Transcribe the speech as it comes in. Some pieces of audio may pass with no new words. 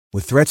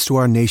With threats to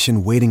our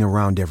nation waiting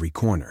around every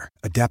corner,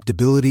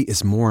 adaptability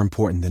is more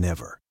important than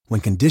ever.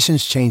 When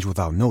conditions change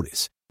without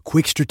notice,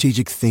 quick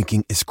strategic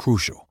thinking is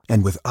crucial.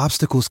 And with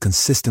obstacles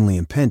consistently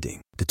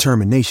impending,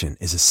 determination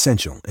is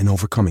essential in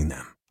overcoming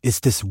them. It's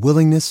this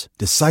willingness,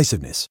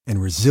 decisiveness,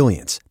 and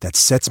resilience that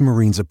sets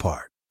Marines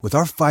apart. With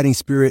our fighting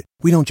spirit,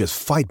 we don't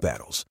just fight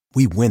battles,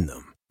 we win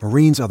them.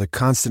 Marines are the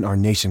constant our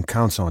nation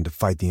counts on to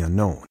fight the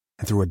unknown.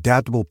 And through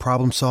adaptable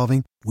problem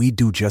solving, we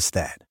do just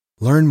that.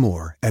 Learn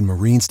more at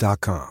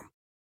marines.com.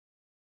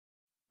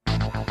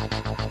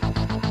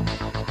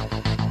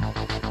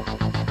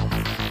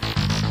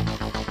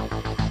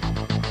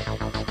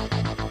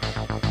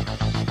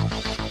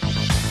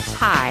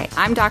 Hi,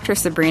 I'm Dr.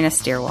 Sabrina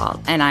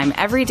Stierwalt, and I'm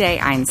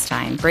Everyday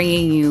Einstein,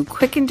 bringing you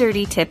quick and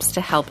dirty tips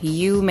to help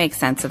you make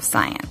sense of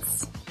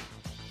science.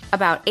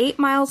 About 8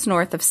 miles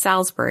north of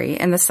Salisbury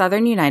in the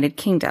southern United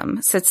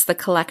Kingdom sits the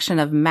collection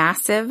of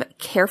massive,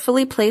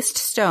 carefully placed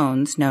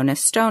stones known as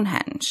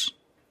Stonehenge.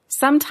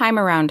 Sometime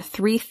around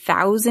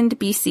 3000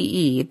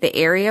 BCE, the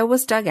area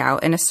was dug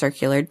out in a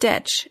circular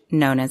ditch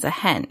known as a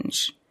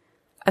henge.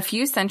 A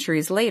few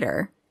centuries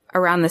later,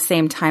 around the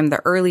same time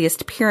the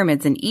earliest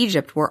pyramids in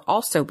Egypt were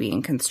also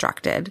being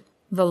constructed,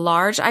 the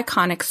large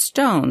iconic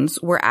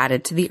stones were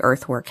added to the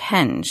earthwork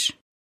henge.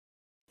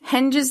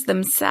 Henges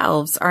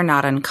themselves are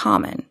not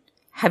uncommon.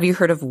 Have you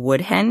heard of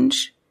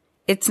Woodhenge?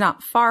 It's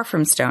not far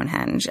from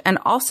Stonehenge and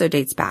also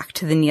dates back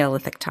to the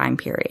Neolithic time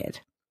period.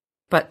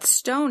 But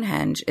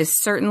Stonehenge is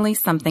certainly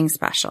something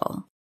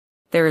special.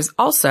 There is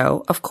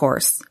also, of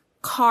course,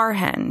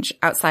 Carhenge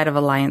outside of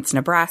Alliance,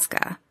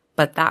 Nebraska,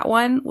 but that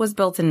one was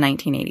built in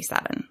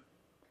 1987.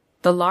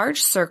 The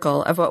large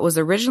circle of what was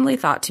originally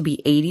thought to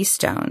be 80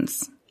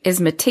 stones is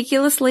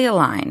meticulously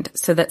aligned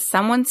so that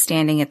someone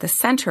standing at the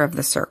center of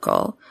the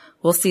circle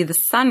will see the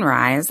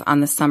sunrise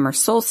on the summer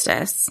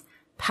solstice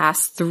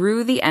pass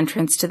through the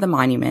entrance to the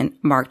monument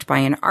marked by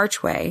an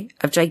archway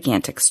of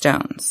gigantic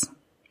stones.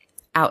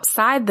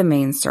 Outside the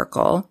main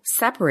circle,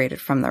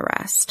 separated from the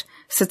rest,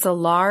 sits a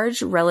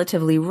large,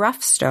 relatively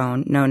rough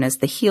stone known as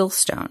the heel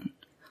stone.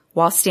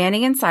 While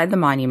standing inside the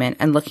monument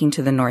and looking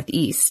to the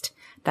northeast,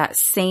 that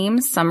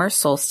same summer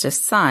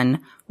solstice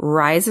sun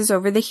rises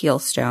over the heel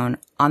stone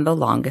on the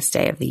longest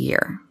day of the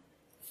year.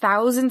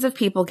 Thousands of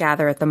people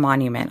gather at the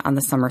monument on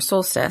the summer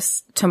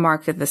solstice to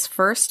mark this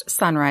first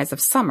sunrise of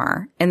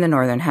summer in the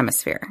Northern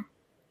Hemisphere.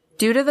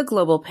 Due to the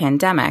global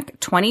pandemic,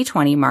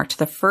 2020 marked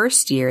the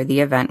first year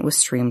the event was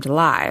streamed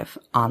live,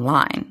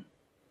 online.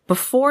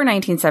 Before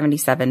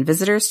 1977,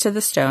 visitors to the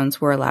stones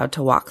were allowed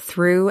to walk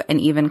through and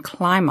even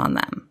climb on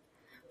them.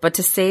 But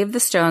to save the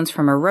stones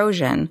from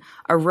erosion,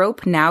 a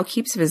rope now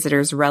keeps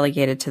visitors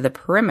relegated to the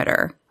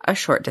perimeter, a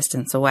short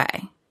distance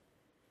away.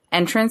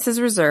 Entrance is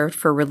reserved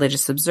for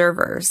religious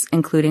observers,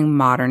 including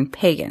modern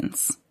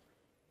pagans.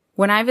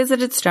 When I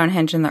visited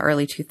Stonehenge in the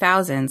early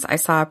 2000s, I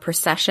saw a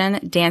procession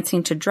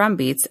dancing to drum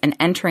beats and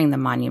entering the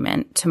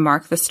monument to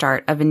mark the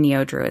start of a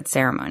Neo-Druid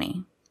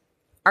ceremony.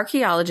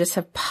 Archaeologists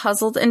have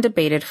puzzled and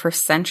debated for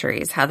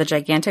centuries how the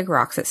gigantic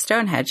rocks at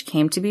Stonehenge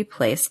came to be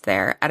placed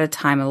there at a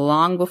time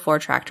long before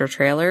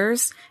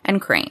tractor-trailers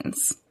and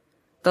cranes.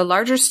 The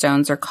larger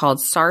stones are called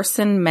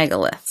sarsen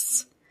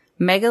megaliths.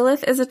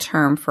 Megalith is a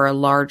term for a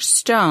large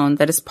stone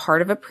that is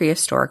part of a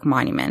prehistoric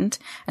monument,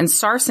 and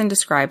sarsen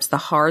describes the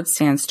hard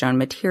sandstone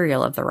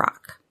material of the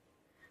rock.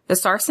 The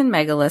sarsen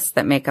megaliths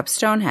that make up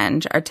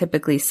Stonehenge are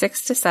typically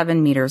 6 to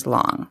 7 meters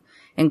long,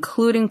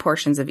 including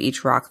portions of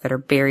each rock that are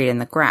buried in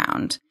the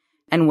ground,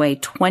 and weigh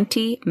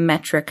 20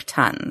 metric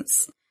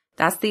tons.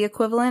 That's the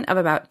equivalent of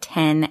about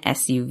 10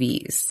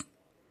 SUVs.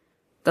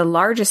 The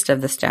largest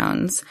of the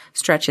stones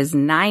stretches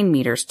 9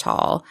 meters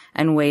tall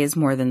and weighs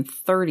more than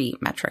 30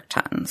 metric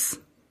tons.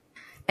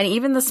 And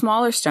even the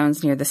smaller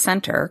stones near the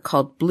center,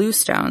 called blue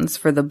stones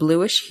for the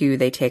bluish hue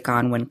they take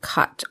on when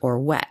cut or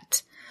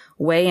wet,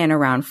 weigh in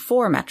around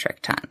 4 metric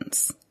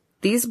tons.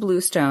 These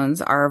blue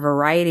stones are a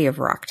variety of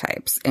rock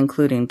types,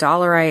 including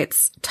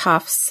dolerites,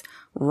 tuffs,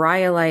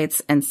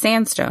 rhyolites, and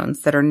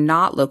sandstones that are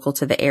not local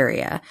to the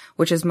area,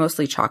 which is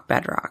mostly chalk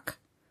bedrock.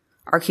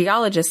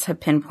 Archaeologists have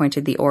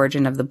pinpointed the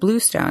origin of the blue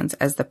stones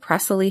as the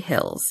Preseli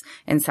Hills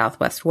in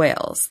southwest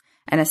Wales,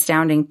 an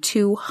astounding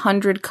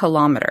 200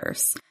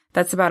 kilometers.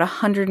 That's about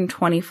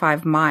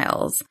 125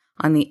 miles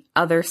on the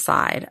other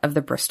side of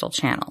the Bristol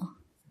Channel.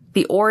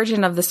 The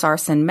origin of the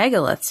sarsen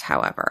megaliths,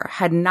 however,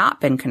 had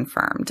not been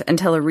confirmed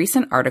until a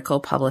recent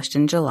article published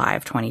in July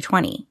of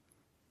 2020.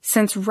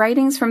 Since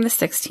writings from the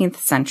 16th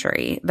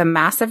century, the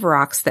massive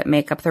rocks that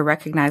make up the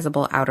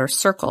recognizable outer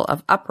circle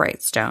of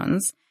upright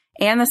stones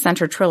and the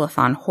center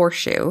trilithon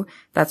horseshoe,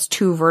 that's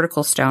 2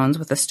 vertical stones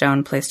with a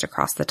stone placed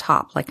across the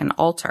top like an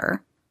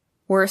altar,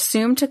 were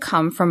assumed to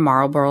come from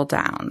Marlborough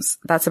Downs.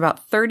 That's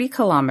about 30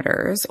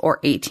 kilometers or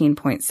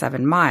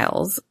 18.7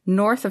 miles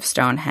north of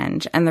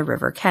Stonehenge and the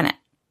River Kennet.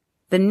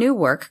 The new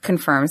work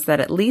confirms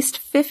that at least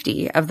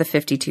 50 of the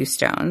 52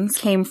 stones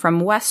came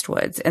from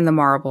Westwoods in the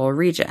Marlborough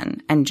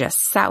region and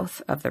just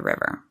south of the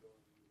river.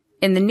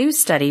 In the new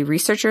study,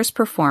 researchers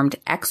performed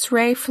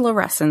X-ray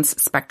fluorescence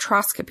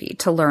spectroscopy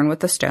to learn what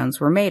the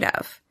stones were made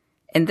of.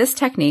 In this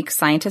technique,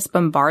 scientists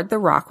bombard the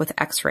rock with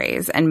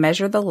X-rays and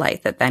measure the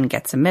light that then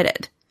gets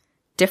emitted.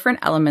 Different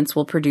elements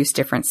will produce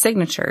different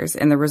signatures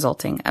in the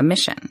resulting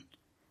emission.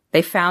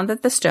 They found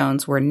that the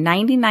stones were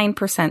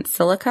 99%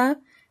 silica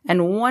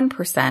and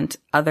 1%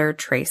 other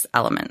trace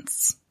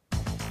elements.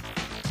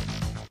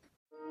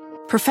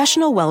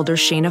 Professional welder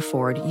Shayna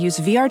Ford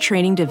used VR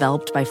training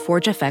developed by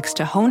ForgeFX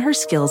to hone her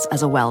skills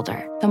as a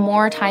welder. The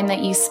more time that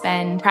you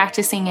spend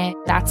practicing it,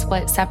 that's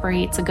what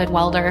separates a good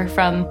welder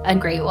from a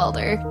great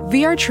welder.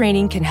 VR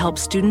training can help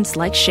students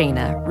like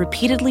Shayna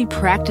repeatedly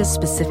practice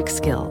specific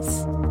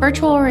skills.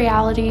 Virtual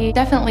reality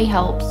definitely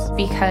helps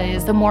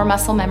because the more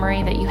muscle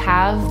memory that you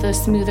have, the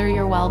smoother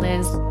your weld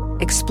is.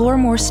 Explore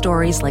more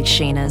stories like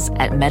Shayna's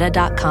at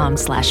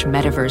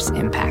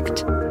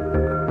meta.com/metaverseimpact.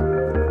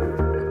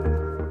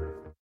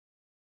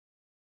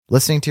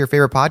 Listening to your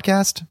favorite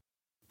podcast?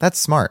 That's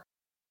smart.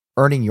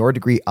 Earning your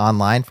degree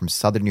online from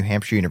Southern New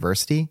Hampshire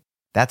University?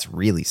 That's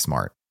really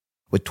smart.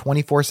 With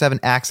 24/7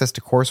 access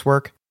to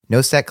coursework,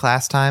 no set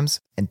class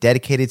times, and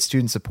dedicated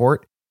student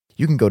support,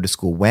 you can go to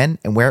school when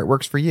and where it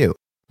works for you.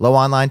 Low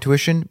online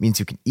tuition means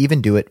you can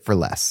even do it for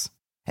less.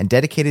 And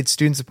dedicated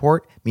student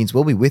support means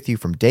we'll be with you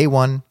from day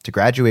one to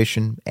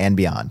graduation and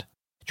beyond.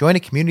 Join a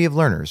community of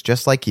learners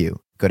just like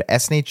you. Go to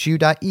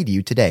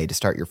snhu.edu today to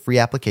start your free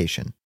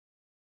application.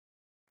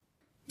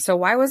 So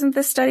why wasn't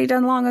this study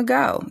done long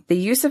ago? The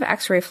use of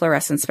X-ray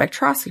fluorescence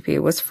spectroscopy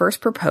was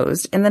first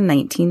proposed in the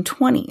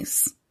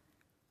 1920s.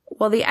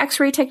 Well, the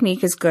X-ray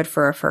technique is good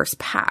for a first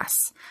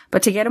pass,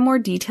 but to get a more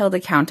detailed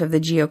account of the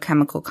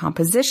geochemical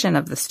composition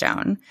of the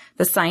stone,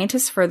 the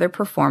scientists further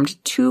performed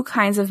two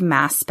kinds of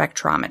mass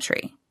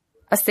spectrometry.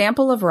 A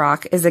sample of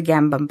rock is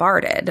again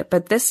bombarded,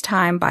 but this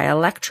time by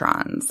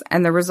electrons,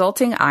 and the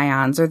resulting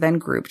ions are then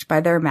grouped by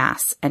their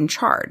mass and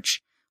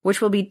charge,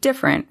 which will be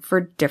different for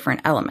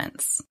different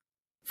elements.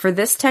 For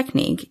this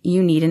technique,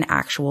 you need an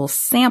actual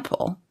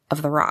sample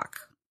of the rock.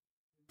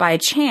 By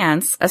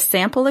chance, a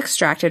sample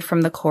extracted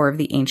from the core of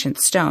the ancient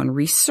stone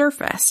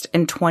resurfaced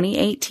in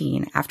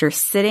 2018 after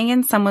sitting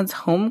in someone's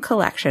home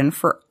collection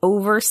for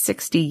over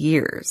 60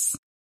 years.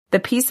 The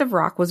piece of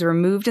rock was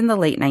removed in the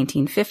late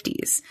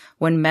 1950s,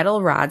 when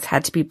metal rods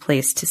had to be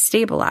placed to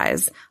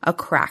stabilize a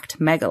cracked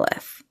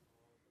megalith.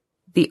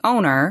 The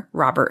owner,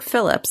 Robert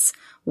Phillips,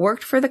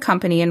 worked for the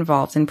company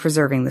involved in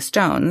preserving the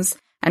stones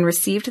and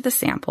received the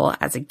sample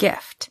as a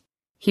gift.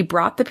 He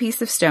brought the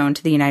piece of stone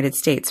to the United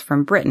States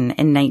from Britain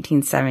in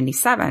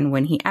 1977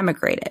 when he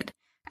emigrated,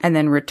 and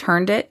then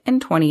returned it in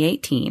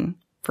 2018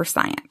 for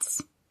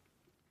science.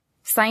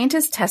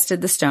 Scientists tested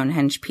the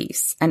Stonehenge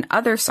piece and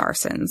other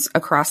sarsens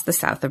across the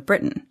south of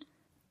Britain.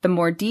 The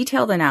more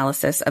detailed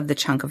analysis of the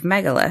chunk of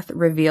megalith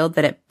revealed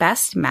that it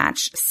best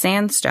matched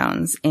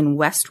sandstones in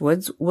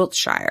Westwoods,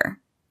 Wiltshire,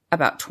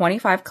 about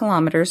 25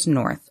 kilometers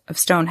north of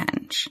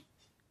Stonehenge.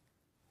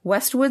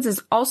 Westwoods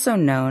is also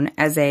known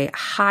as a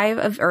hive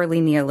of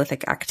early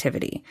Neolithic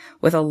activity,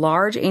 with a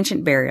large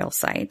ancient burial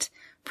site,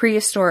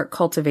 prehistoric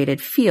cultivated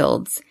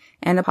fields,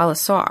 and a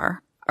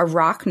palisar, a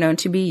rock known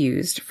to be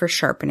used for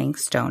sharpening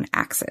stone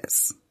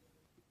axes.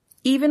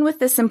 Even with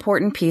this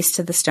important piece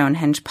to the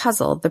Stonehenge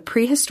puzzle, the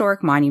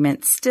prehistoric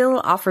monument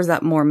still offers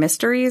up more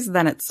mysteries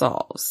than it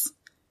solves.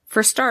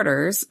 For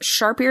starters,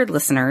 sharp-eared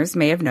listeners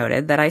may have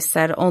noted that I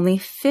said only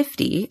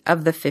 50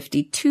 of the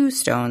 52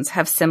 stones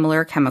have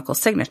similar chemical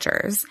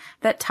signatures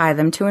that tie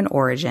them to an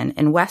origin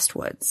in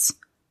Westwoods.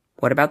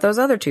 What about those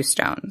other two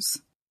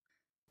stones?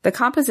 The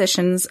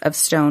compositions of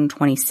stone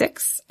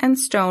 26 and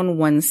stone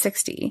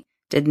 160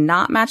 did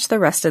not match the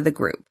rest of the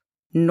group,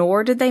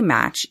 nor did they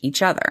match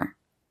each other.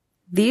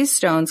 These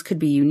stones could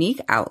be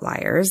unique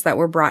outliers that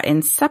were brought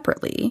in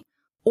separately,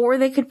 or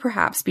they could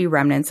perhaps be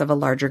remnants of a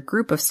larger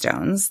group of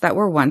stones that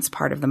were once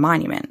part of the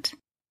monument.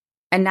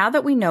 And now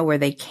that we know where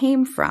they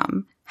came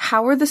from,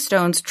 how were the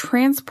stones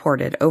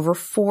transported over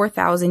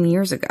 4,000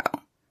 years ago?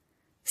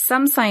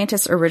 Some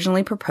scientists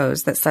originally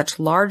proposed that such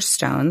large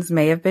stones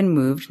may have been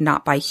moved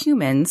not by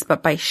humans,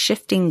 but by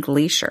shifting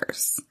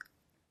glaciers.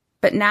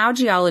 But now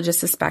geologists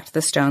suspect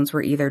the stones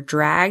were either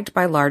dragged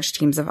by large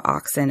teams of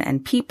oxen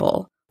and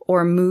people,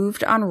 or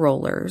moved on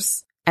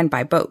rollers and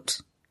by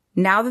boat.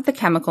 Now that the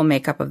chemical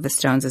makeup of the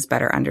stones is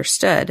better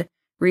understood,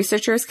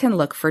 researchers can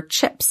look for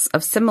chips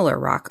of similar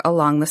rock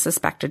along the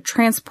suspected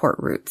transport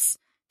routes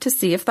to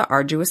see if the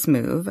arduous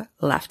move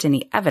left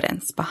any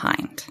evidence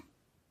behind.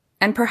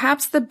 And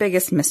perhaps the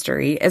biggest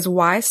mystery is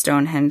why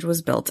Stonehenge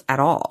was built at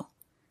all.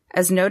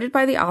 As noted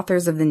by the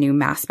authors of the new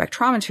mass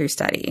spectrometry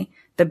study,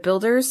 the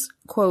builders'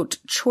 quote,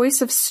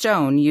 choice of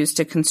stone used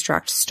to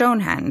construct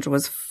Stonehenge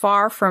was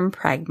far from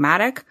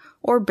pragmatic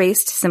or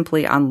based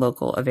simply on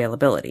local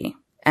availability.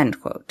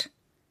 End quote.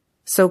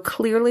 So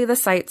clearly the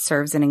site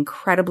serves an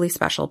incredibly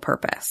special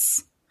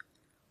purpose.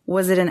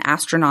 Was it an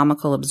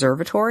astronomical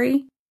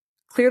observatory?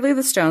 Clearly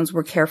the stones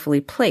were carefully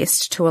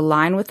placed to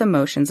align with the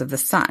motions of the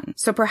sun,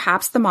 so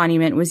perhaps the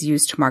monument was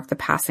used to mark the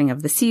passing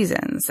of the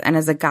seasons and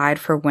as a guide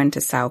for when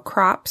to sow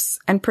crops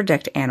and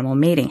predict animal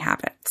mating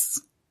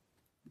habits.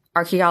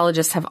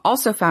 Archaeologists have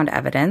also found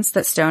evidence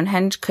that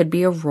Stonehenge could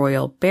be a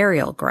royal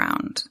burial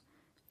ground.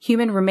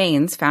 Human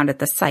remains found at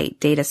the site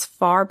date as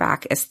far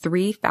back as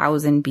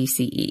 3000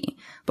 BCE,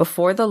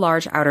 before the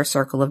large outer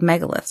circle of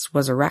megaliths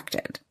was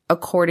erected,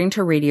 according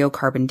to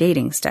radiocarbon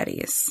dating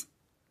studies.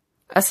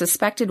 A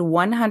suspected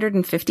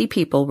 150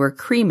 people were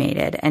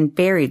cremated and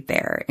buried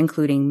there,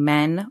 including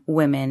men,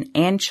 women,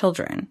 and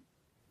children.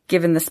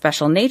 Given the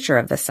special nature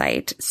of the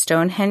site,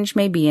 Stonehenge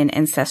may be an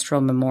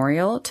ancestral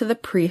memorial to the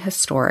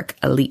prehistoric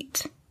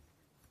elite.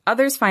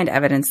 Others find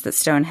evidence that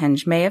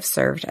Stonehenge may have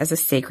served as a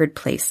sacred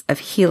place of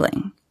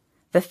healing.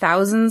 The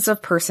thousands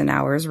of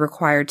person-hours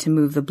required to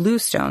move the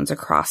bluestones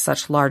across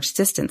such large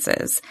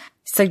distances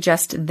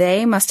suggest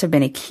they must have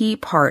been a key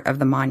part of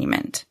the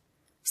monument.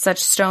 Such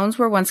stones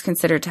were once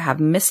considered to have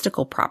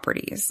mystical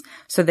properties,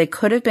 so they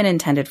could have been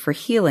intended for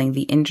healing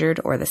the injured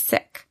or the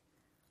sick.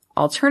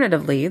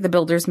 Alternatively, the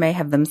builders may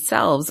have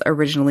themselves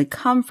originally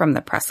come from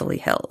the Preseli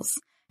Hills,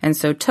 and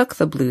so took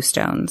the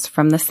bluestones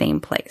from the same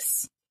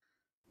place.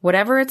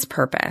 Whatever its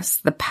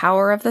purpose, the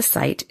power of the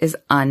site is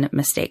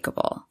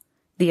unmistakable.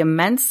 The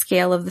immense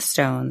scale of the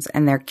stones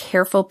and their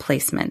careful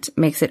placement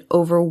makes it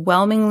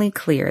overwhelmingly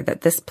clear that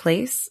this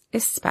place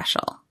is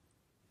special.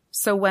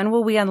 So when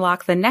will we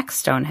unlock the next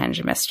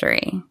Stonehenge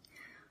mystery?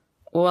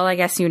 Well, I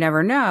guess you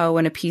never know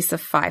when a piece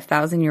of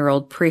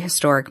 5,000-year-old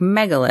prehistoric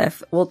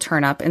megalith will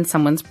turn up in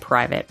someone's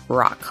private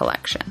rock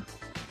collection.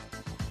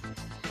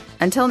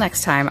 Until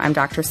next time, I'm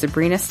Dr.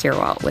 Sabrina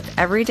Stierwalt with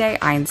Everyday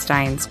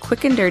Einstein's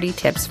quick and dirty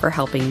tips for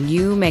helping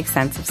you make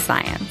sense of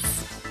science.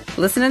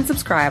 Listen and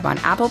subscribe on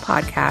Apple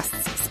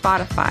Podcasts,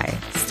 Spotify,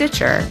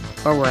 Stitcher,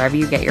 or wherever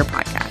you get your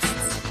podcasts.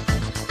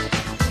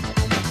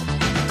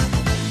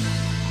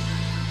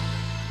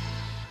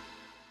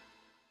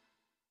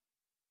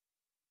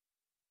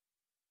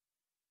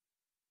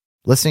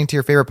 Listening to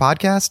your favorite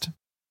podcast?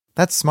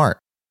 That's smart.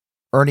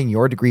 Earning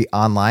your degree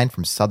online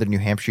from Southern New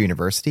Hampshire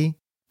University?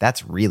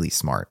 That's really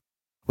smart.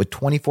 With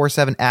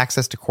 24/7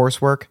 access to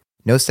coursework,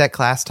 no set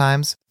class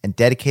times, and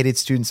dedicated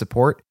student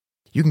support,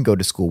 you can go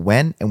to school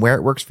when and where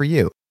it works for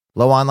you.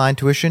 Low online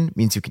tuition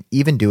means you can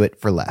even do it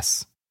for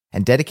less.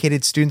 And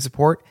dedicated student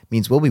support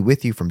means we'll be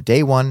with you from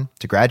day one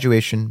to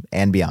graduation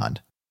and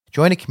beyond.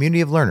 Join a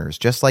community of learners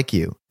just like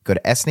you. Go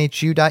to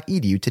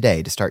snhu.edu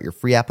today to start your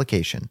free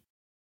application.